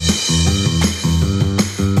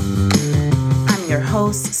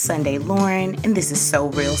host, Sunday Lauren, and this is So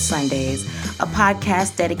Real Sundays, a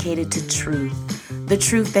podcast dedicated to truth. The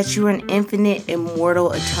truth that you are an infinite,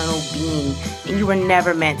 immortal, eternal being, and you were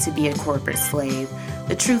never meant to be a corporate slave.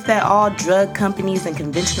 The truth that all drug companies and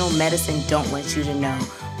conventional medicine don't want you to know,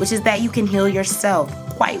 which is that you can heal yourself,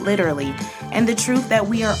 quite literally. And the truth that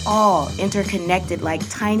we are all interconnected like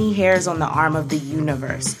tiny hairs on the arm of the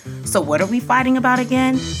universe. So what are we fighting about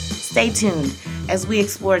again? Stay tuned as we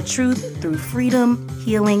explore truth through freedom,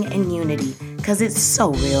 healing, and unity, because it's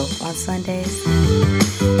so real on Sundays.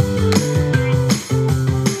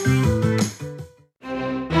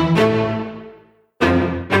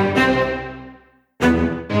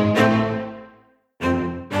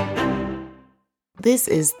 This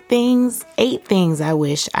is 8 things I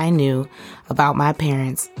wish I knew about my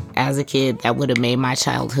parents as a kid that would have made my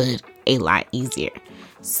childhood a lot easier.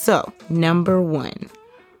 So, number 1,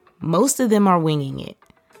 most of them are winging it.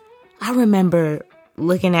 I remember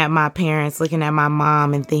looking at my parents, looking at my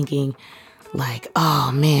mom and thinking like,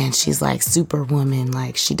 oh man, she's like superwoman,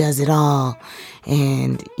 like she does it all.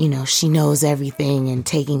 And, she knows everything and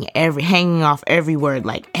hanging off every word,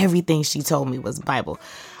 like everything she told me was Bible.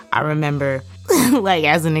 I remember, like,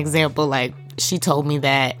 as an example, like, she told me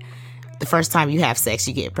that the first time you have sex,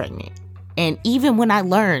 you get pregnant. And even when I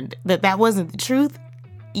learned that that wasn't the truth,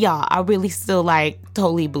 y'all, I really still,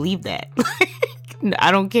 totally believe that.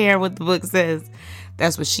 I don't care what the book says.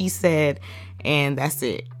 That's what she said, and that's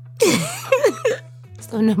it.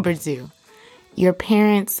 So, number 2, your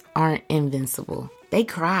parents aren't invincible. They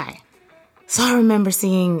cry. So I remember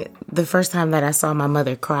seeing the first time that I saw my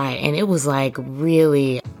mother cry, and it was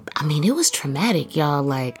it was traumatic,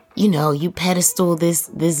 y'all. You pedestal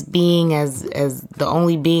this being as the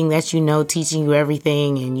only being that you know, teaching you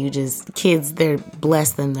everything, and kids, they're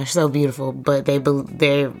blessed and they're so beautiful, but they're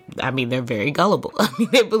very gullible.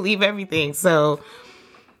 They believe everything. So,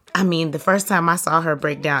 the first time I saw her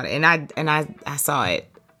break down, and I saw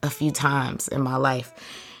it a few times in my life,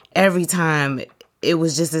 every time it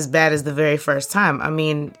was just as bad as the very first time.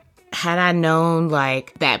 Had I known,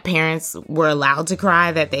 that parents were allowed to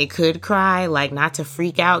cry, that they could cry, not to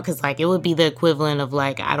freak out, because, it would be the equivalent of,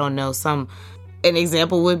 I don't know, an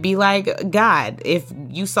example would be, God. If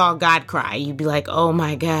you saw God cry, you'd be like, oh,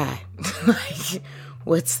 my God.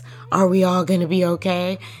 Are we all going to be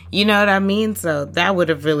okay? You know what I mean? So that would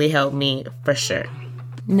have really helped me for sure.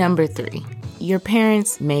 Number 3, your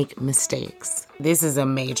parents make mistakes. This is a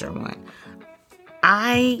major one.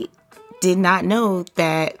 I did not know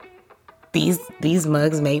that these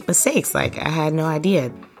mugs make mistakes. I had no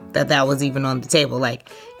idea that was even on the table. I'm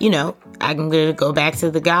going to go back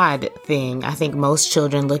to the God thing. I think most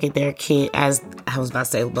children look at their kid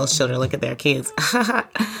most children look at their kids.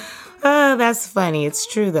 Oh, that's funny. It's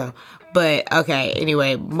true though. But okay,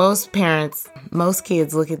 anyway, most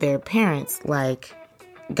kids look at their parents like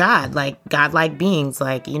God, godlike beings.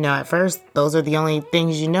 At first, those are the only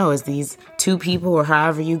things is these 2 people or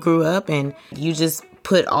however you grew up, and you just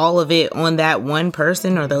put all of it on that one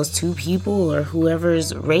person or those 2 people or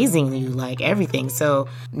whoever's raising you, everything. So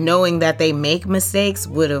knowing that they make mistakes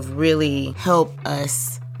would have really helped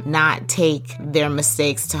us not take their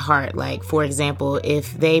mistakes to heart. For example,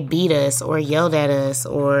 if they beat us or yelled at us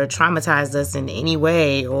or traumatized us in any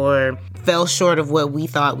way or fell short of what we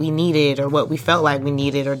thought we needed or what we felt like we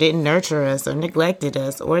needed, or didn't nurture us or neglected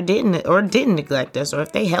us or didn't neglect us, or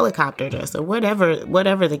if they helicoptered us or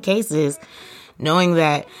whatever the case is, knowing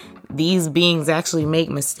that these beings actually make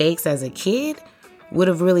mistakes as a kid would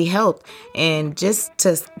have really helped. And just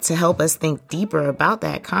to help us think deeper about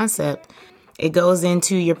that concept, it goes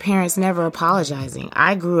into your parents never apologizing.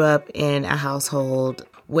 I grew up in a household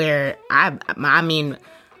where I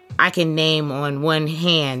can name on one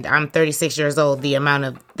hand, I'm 36 years old, the amount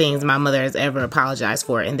of things my mother has ever apologized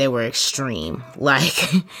for, and they were extreme.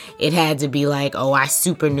 It had to be oh, I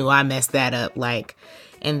super knew I messed that up.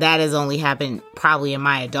 And that has only happened probably in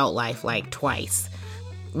my adult life, twice.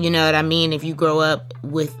 You know what I mean? If you grow up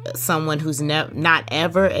with someone who's not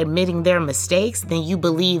ever admitting their mistakes, then you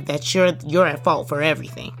believe that you're at fault for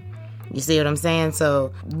everything. You see what I'm saying?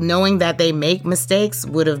 So knowing that they make mistakes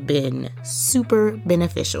would have been super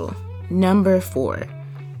beneficial. Number 4,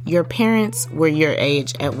 your parents were your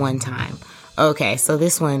age at one time. Okay, so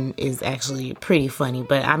this one is actually pretty funny,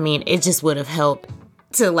 but it just would have helped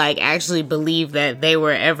to actually believe that they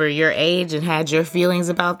were ever your age and had your feelings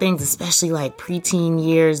about things, especially preteen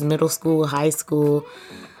years, middle school, high school.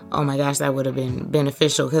 Oh my gosh, that would have been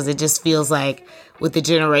beneficial, because it just feels with the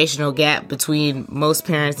generational gap between most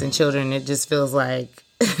parents and children, it just feels like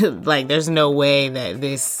there's no way that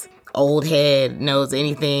this old head knows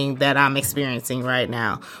anything that I'm experiencing right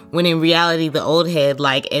now. When in reality, the old head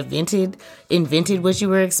like invented what you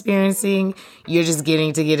were experiencing. You're just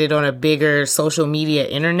getting to get it on a bigger social media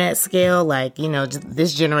internet scale. Like,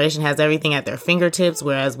 this generation has everything at their fingertips,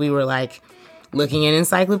 whereas we were like looking at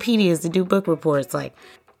encyclopedias to do book reports. Like,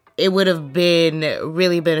 it would have been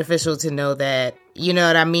really beneficial to know that, you know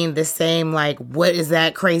what I mean? The same, like, what is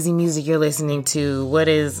that crazy music you're listening to? What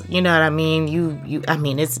is, you know what I mean?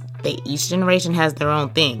 Each generation has their own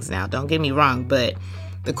things now. Don't get me wrong, but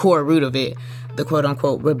the core root of it, the quote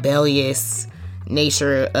unquote rebellious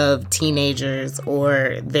nature of teenagers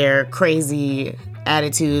or their crazy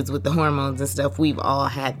attitudes with the hormones and stuff, we've all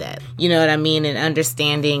had that. You know what I mean? And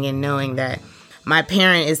understanding and knowing that my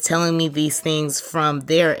parent is telling me these things from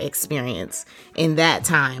their experience in that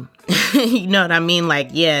time. You know what I mean? Like,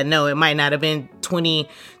 yeah, no, it might not have been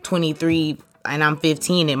 2023 and I'm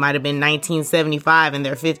 15. It might have been 1975 and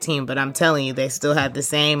they're 15, but I'm telling you, they still have the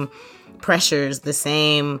same pressures, the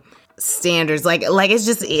same standards. Like it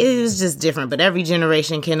was just different, but every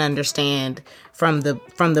generation can understand from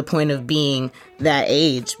the point of being that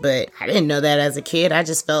age. But I didn't know that as a kid. I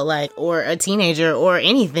just felt like, or a teenager or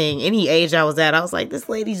anything, any age I was at, I was like, this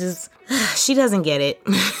lady just, she doesn't get it.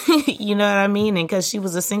 You know what I mean? And because she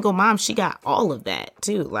was a single mom, she got all of that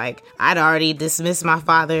too. Like, I'd already dismissed my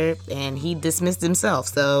father and he dismissed himself.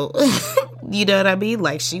 So, you know what I mean?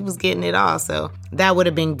 Like, she was getting it all. So that would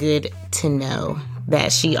have been good to know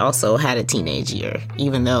that she also had a teenage year,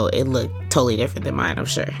 even though it looked totally different than mine, I'm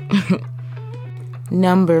sure.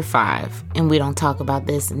 Number 5, and we don't talk about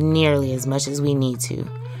this nearly as much as we need to.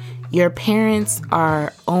 Your parents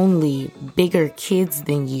are only bigger kids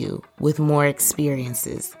than you with more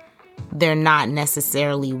experiences. They're not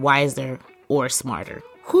necessarily wiser or smarter.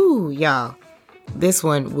 Whew, y'all. This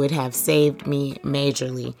one would have saved me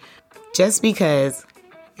majorly. Just because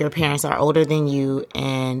your parents are older than you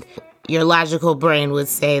and your logical brain would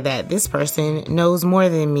say that this person knows more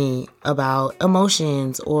than me about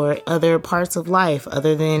emotions or other parts of life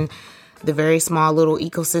other than the very small little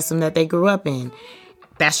ecosystem that they grew up in.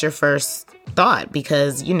 That's your first thought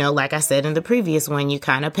because, like I said in the previous one, you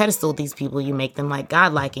kind of pedestal these people. You make them like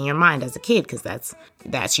godlike in your mind as a kid because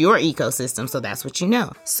that's your ecosystem. So that's what you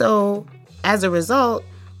know. So as a result,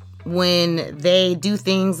 when they do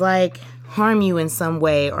things like harm you in some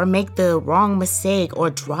way or make the wrong mistake or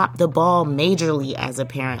drop the ball majorly as a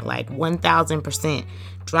parent, like 1000%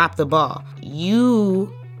 drop the ball,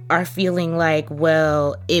 you are feeling like,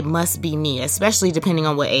 well, it must be me, especially depending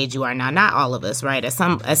on what age you are. Now, not all of us, right? At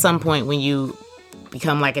some point when you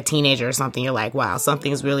become like a teenager or something, you're like, wow,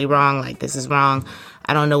 something's really wrong. Like, this is wrong.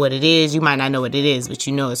 I don't know what it is. You might not know what it is, but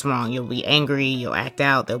you know it's wrong. You'll be angry. You'll act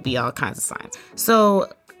out. There'll be all kinds of signs.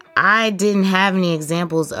 So I didn't have any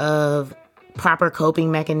examples of proper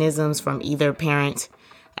coping mechanisms from either parent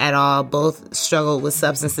at all. Both struggled with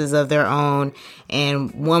substances of their own,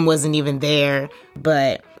 and one wasn't even there.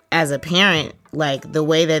 But as a parent, like, the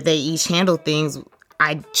way that they each handled things,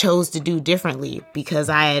 I chose to do differently because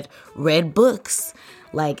I had read books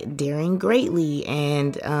like Daring Greatly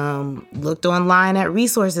and looked online at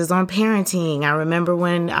resources on parenting. I remember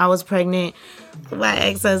when I was pregnant, my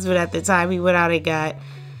ex-husband at the time, he went out and got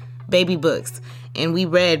baby books. And we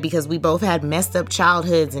read because we both had messed up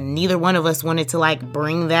childhoods and neither one of us wanted to like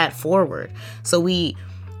bring that forward. So we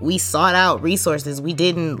sought out resources. We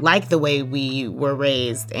didn't like the way we were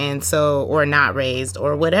raised or not raised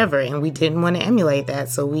or whatever. And we didn't want to emulate that.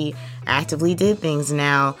 So we actively did things.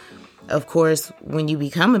 Now, of course, when you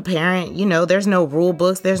become a parent, there's no rule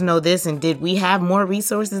books, there's no this. And did we have more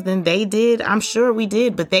resources than they did? I'm sure we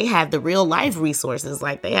did, but they had the real life resources.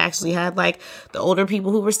 Like, they actually had like the older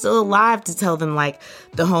people who were still alive to tell them like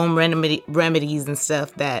the home remedies and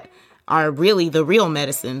stuff that are really the real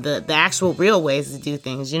medicine, the actual real ways to do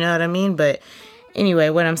things. You know what I mean? But anyway,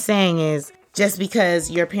 what I'm saying is, just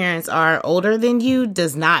because your parents are older than you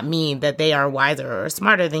does not mean that they are wiser or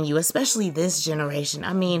smarter than you, especially this generation.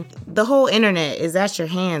 I mean, the whole internet is at your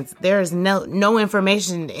hands. There is no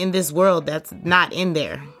information in this world that's not in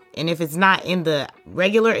there. And if it's not in the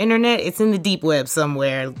regular internet, it's in the deep web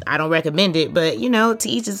somewhere. I don't recommend it, but to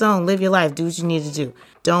each his own. Live your life. Do what you need to do.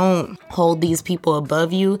 Don't hold these people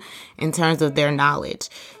above you in terms of their knowledge.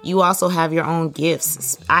 You also have your own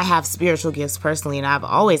gifts. I have spiritual gifts personally, and I've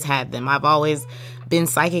always had them. I've always been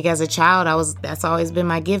psychic as a child. That's always been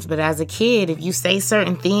my gift. But as a kid, if you say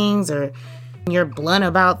certain things or you're blunt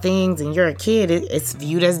about things and you're a kid, it's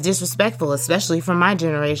viewed as disrespectful, especially from my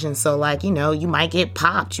generation. So you might get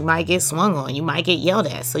popped, you might get swung on, you might get yelled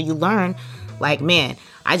at. So you learn like, man,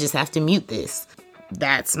 I just have to mute this.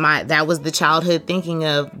 that was the childhood thinking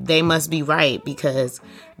of they must be right because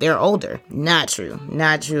they're older. Not true.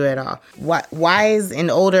 Not true at all. Wise and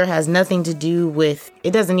older has nothing to do with,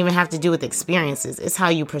 it doesn't even have to do with experiences. It's how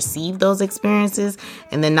you perceive those experiences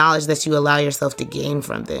and the knowledge that you allow yourself to gain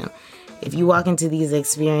from them. If you walk into these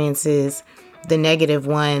experiences, the negative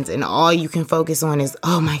ones, and all you can focus on is,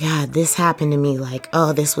 oh my God, this happened to me. Like,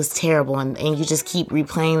 oh, this was terrible. And you just keep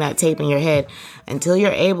replaying that tape in your head until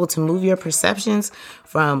you're able to move your perceptions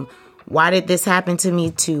from why did this happen to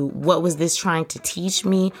me to what was this trying to teach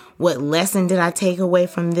me? What lesson did I take away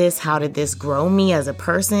from this? How did this grow me as a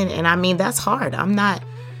person? And I mean, that's hard.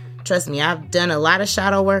 Trust me, I've done a lot of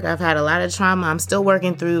shadow work. I've had a lot of trauma. I'm still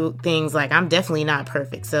working through things. Like, I'm definitely not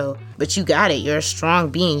perfect. But you got it. You're a strong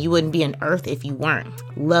being. You wouldn't be an earth if you weren't.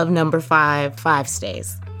 Love number 5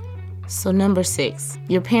 stays. So number 6,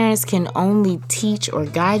 your parents can only teach or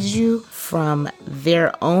guide you from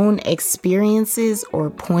their own experiences or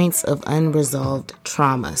points of unresolved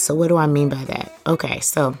trauma. So what do I mean by that? Okay,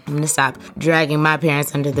 so I'm going to stop dragging my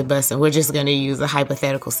parents under the bus and we're just going to use a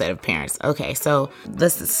hypothetical set of parents. Okay, so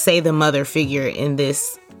let's say the mother figure in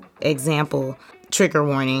this example, trigger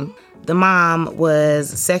warning. The mom was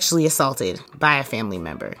sexually assaulted by a family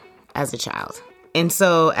member as a child. And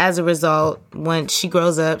so as a result, once she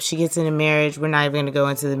grows up, she gets in a marriage. We're not even going to go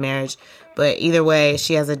into the marriage, but either way,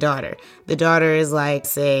 she has a daughter. The daughter is like,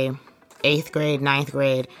 say, 8th grade, 9th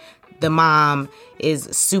grade. The mom is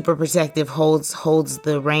super protective, holds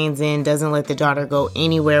the reins in, doesn't let the daughter go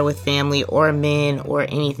anywhere with family or men or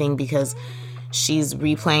anything because she's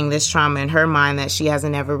replaying this trauma in her mind that she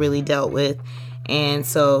hasn't ever really dealt with. And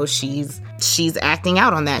so she's acting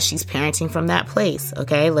out on that. She's parenting from that place.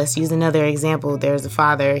 Okay, let's use another example. There's a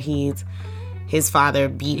father. His father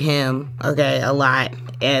beat him, a lot,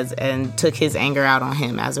 and took his anger out on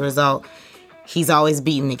him. As a result, he's always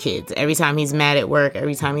beating the kids. Every time he's mad at work,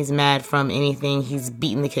 every time he's mad from anything, he's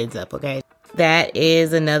beating the kids up. Okay, that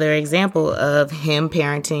is another example of him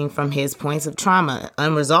parenting from his points of trauma,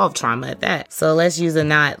 unresolved trauma at that. So let's use a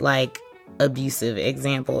not like abusive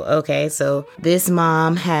example. Okay, so this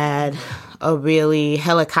mom had a really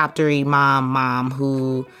helicoptery mom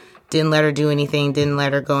who didn't let her do anything, didn't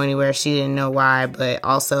let her go anywhere. She didn't know why, but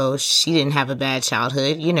also she didn't have a bad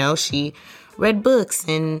childhood. She read books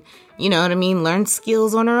and, learned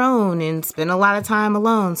skills on her own and spent a lot of time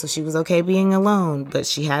alone. So she was okay being alone, but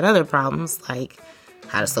she had other problems like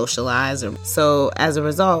how to socialize. So as a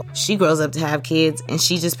result, she grows up to have kids and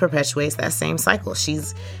she just perpetuates that same cycle.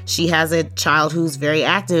 She has a child who's very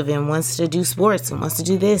active and wants to do sports and wants to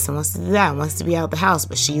do this and wants to do that and wants to be out the house,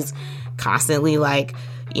 but she's constantly like,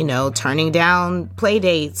 turning down play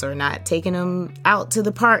dates or not taking them out to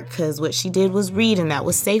the park because what she did was read and that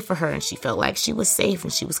was safe for her and she felt like she was safe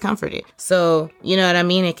and she was comforted. So, you know what I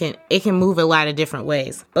mean? It can move a lot of different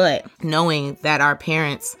ways, but knowing that our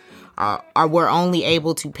parents were only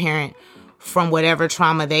able to parent from whatever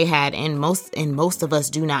trauma they had, and most of us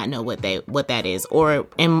do not know what that is,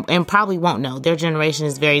 and probably won't know. Their generation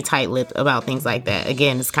is very tight-lipped about things like that.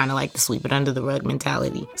 Again, it's kind of like the sweep it under the rug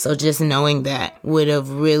mentality. So just knowing that would have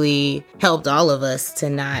really helped all of us to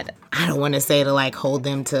not, I don't want to say to like hold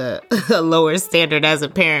them to a lower standard as a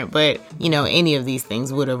parent, but any of these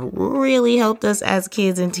things would have really helped us as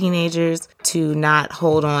kids and teenagers to not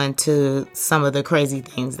hold on to some of the crazy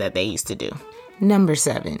things that they used to do. Number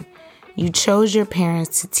 7. You chose your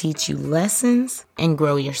parents to teach you lessons and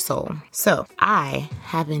grow your soul. So I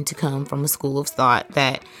happen to come from a school of thought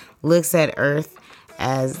that looks at Earth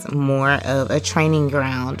as more of a training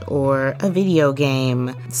ground or a video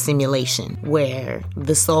game simulation where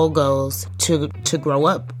the soul goes to grow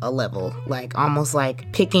up a level, like almost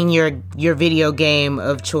like picking your video game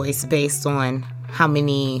of choice based on how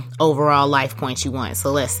many overall life points you want.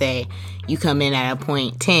 So let's say you come in at a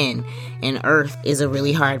point 10 and Earth is a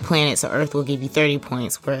really hard planet, so Earth will give you 30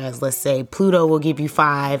 points, whereas let's say Pluto will give you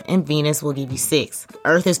 5 and Venus will give you 6.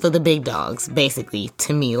 Earth is for the big dogs, basically,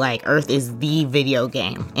 to me. Like, Earth is the video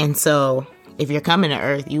game. And so if you're coming to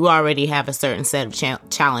Earth, you already have a certain set of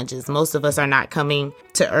challenges. Most of us are not coming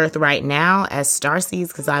to Earth right now as starseeds,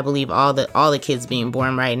 because I believe all the kids being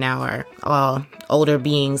born right now are all older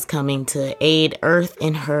beings coming to aid Earth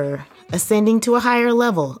in her ascending to a higher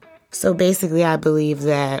level. So basically, I believe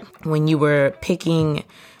that when you were picking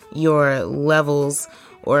your levels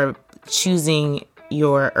or choosing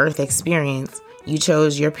your Earth experience, you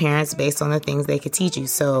chose your parents based on the things they could teach you.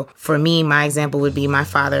 So for me, my example would be my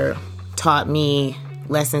father taught me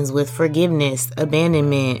lessons with forgiveness,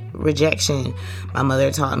 abandonment, rejection. My mother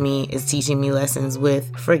is teaching me lessons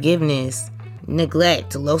with forgiveness,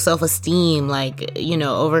 neglect, low self-esteem,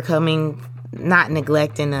 overcoming, not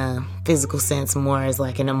neglect in a physical sense, more as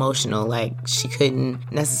like an emotional, like she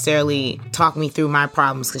couldn't necessarily talk me through my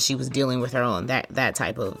problems because she was dealing with her own, that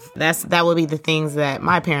type of, that would be the things that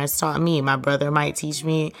my parents taught me. My brother might teach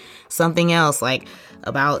me something else, like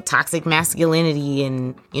about toxic masculinity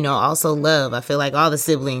and, also love. I feel like all the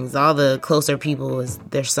siblings, all the closer people,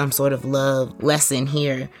 there's some sort of love lesson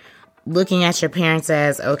here. Looking at your parents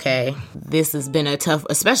as, okay, this has been a tough,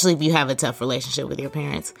 especially if you have a tough relationship with your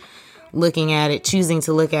parents, looking at it, choosing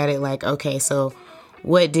to look at it like, okay, so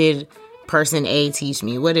what did person A teach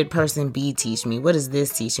me? What did person B teach me? What is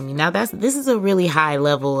this teaching me? Now this is a really high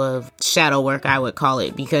level of shadow work, I would call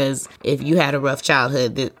it, because if you had a rough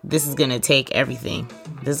childhood, this is going to take everything.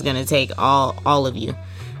 This is going to take all of you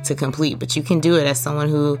to complete, but you can do it as someone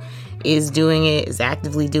who is doing it, is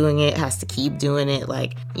actively doing it, has to keep doing it.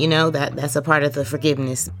 Like, that's a part of the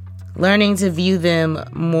forgiveness. Learning to view them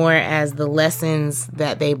more as the lessons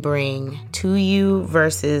that they bring to you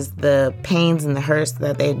versus the pains and the hurts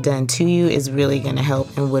that they've done to you is really going to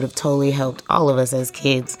help, and would have totally helped all of us as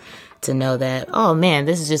kids to know that, oh man,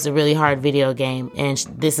 this is just a really hard video game and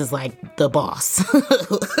this is like the boss.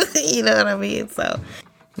 You know what I mean? So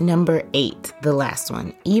number 8, the last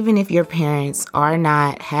one. Even if your parents are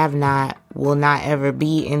not, have not, will not ever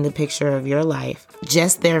be in the picture of your life,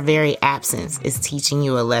 just their very absence is teaching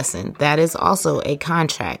you a lesson. That is also a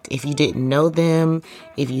contract. If you didn't know them,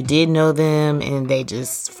 if you did know them, and they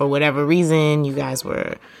just, for whatever reason, you guys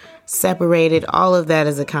were separated, all of that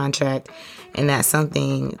is a contract. And that's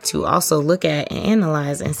something to also look at and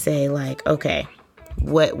analyze and say, like, okay,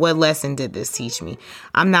 what lesson did this teach me?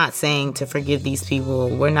 I'm not saying to forgive these people.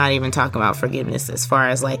 We're not even talking about forgiveness as far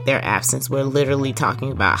as like their absence. We're literally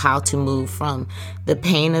talking about how to move from the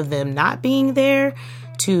pain of them not being there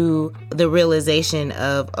to the realization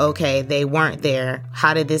of, okay, they weren't there.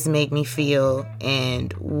 How did this make me feel?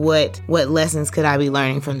 And what lessons could I be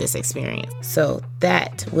learning from this experience? So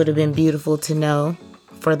that would have been beautiful to know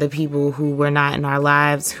for the people who were not in our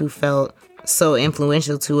lives, who felt so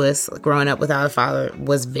influential to us. Growing up without a father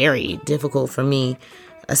was very difficult for me,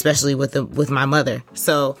 especially with my mother.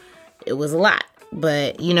 So it was a lot.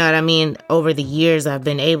 But you know what I mean? Over the years, I've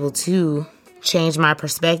been able to change my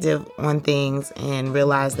perspective on things and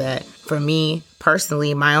realize that for me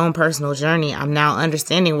personally, my own personal journey, I'm now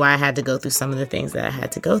understanding why I had to go through some of the things that I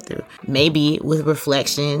had to go through. Maybe with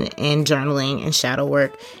reflection and journaling and shadow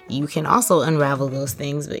work, you can also unravel those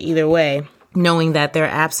things. But either way, knowing that their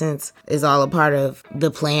absence is all a part of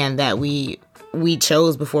the plan that we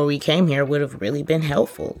chose before we came here would have really been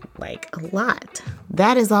helpful, like a lot.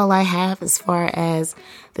 That is all I have as far as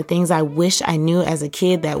the things I wish I knew as a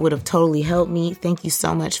kid that would have totally helped me. Thank you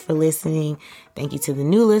so much for listening. Thank you to the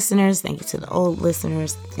new listeners. Thank you to the old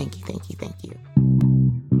listeners. Thank you, thank you, thank you.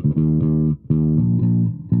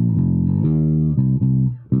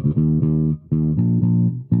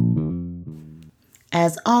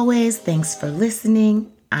 As always, thanks for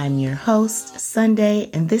listening. I'm your host, Sunday,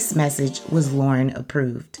 and this message was Lauren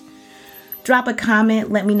approved. Drop a comment,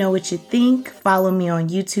 let me know what you think. Follow me on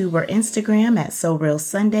YouTube or Instagram at So Real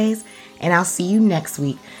Sundays, and I'll see you next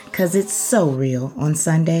week, because it's so real on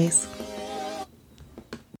Sundays.